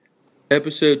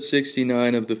Episode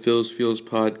 69 of the Phil's Feels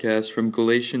podcast from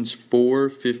Galatians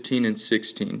 4:15 and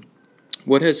 16.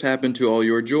 What has happened to all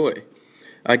your joy?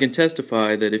 I can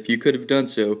testify that if you could have done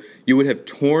so, you would have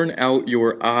torn out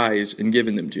your eyes and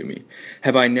given them to me.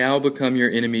 Have I now become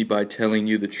your enemy by telling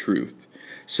you the truth?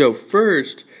 So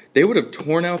first, they would have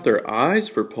torn out their eyes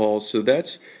for Paul, so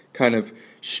that's kind of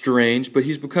strange, but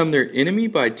he's become their enemy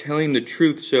by telling the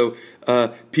truth. So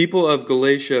people of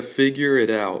Galatia, figure it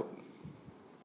out.